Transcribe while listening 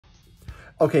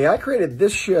Okay, I created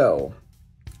this show,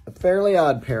 Fairly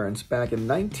OddParents, back in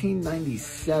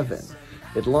 1997.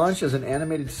 It launched as an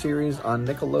animated series on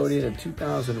Nickelodeon in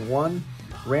 2001,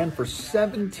 ran for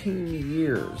 17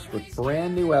 years with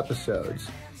brand new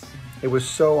episodes. It was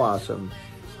so awesome.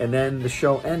 And then the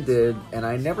show ended, and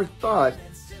I never thought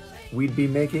we'd be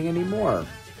making any more.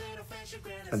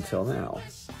 Until now.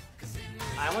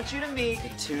 I want you to meet the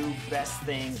two best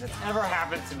things that's ever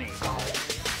happened to me.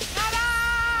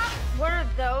 What are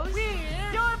those? We're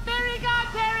your fairy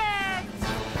godparents!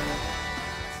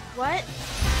 What?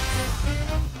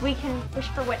 We can wish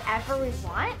for whatever we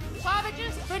want?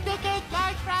 Sausages, birthday cake,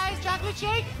 large fries, chocolate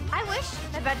shake. I wish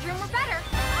my bedroom were better.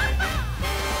 It's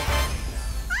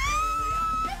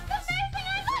amazing!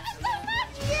 I love it so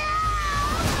much! Yeah!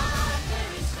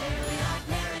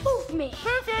 Move me.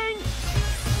 Moving!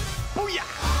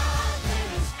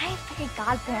 I have fairy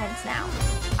godparents now.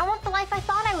 I want the life I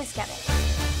thought I was getting.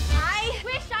 I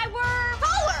wish I were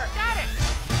taller! Got it!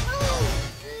 Ooh,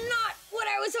 not what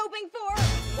I was hoping for.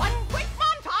 One quick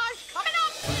montage coming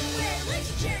up!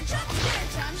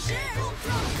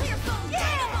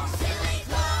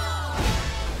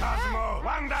 Cosmo,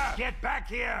 Wanda, get back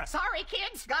here! Sorry,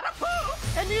 kids, gotta poop!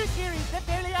 A new series, The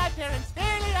Fairly OddParents,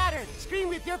 Fairly Odders. Stream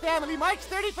with your family March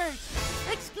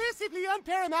 31st. Exclusively on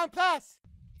Paramount Plus.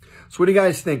 So what do you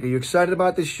guys think? Are you excited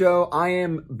about this show? I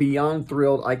am beyond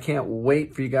thrilled. I can't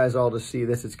wait for you guys all to see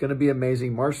this. It's going to be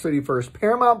amazing. March 31st,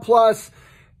 Paramount Plus.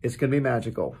 It's going to be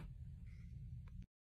magical.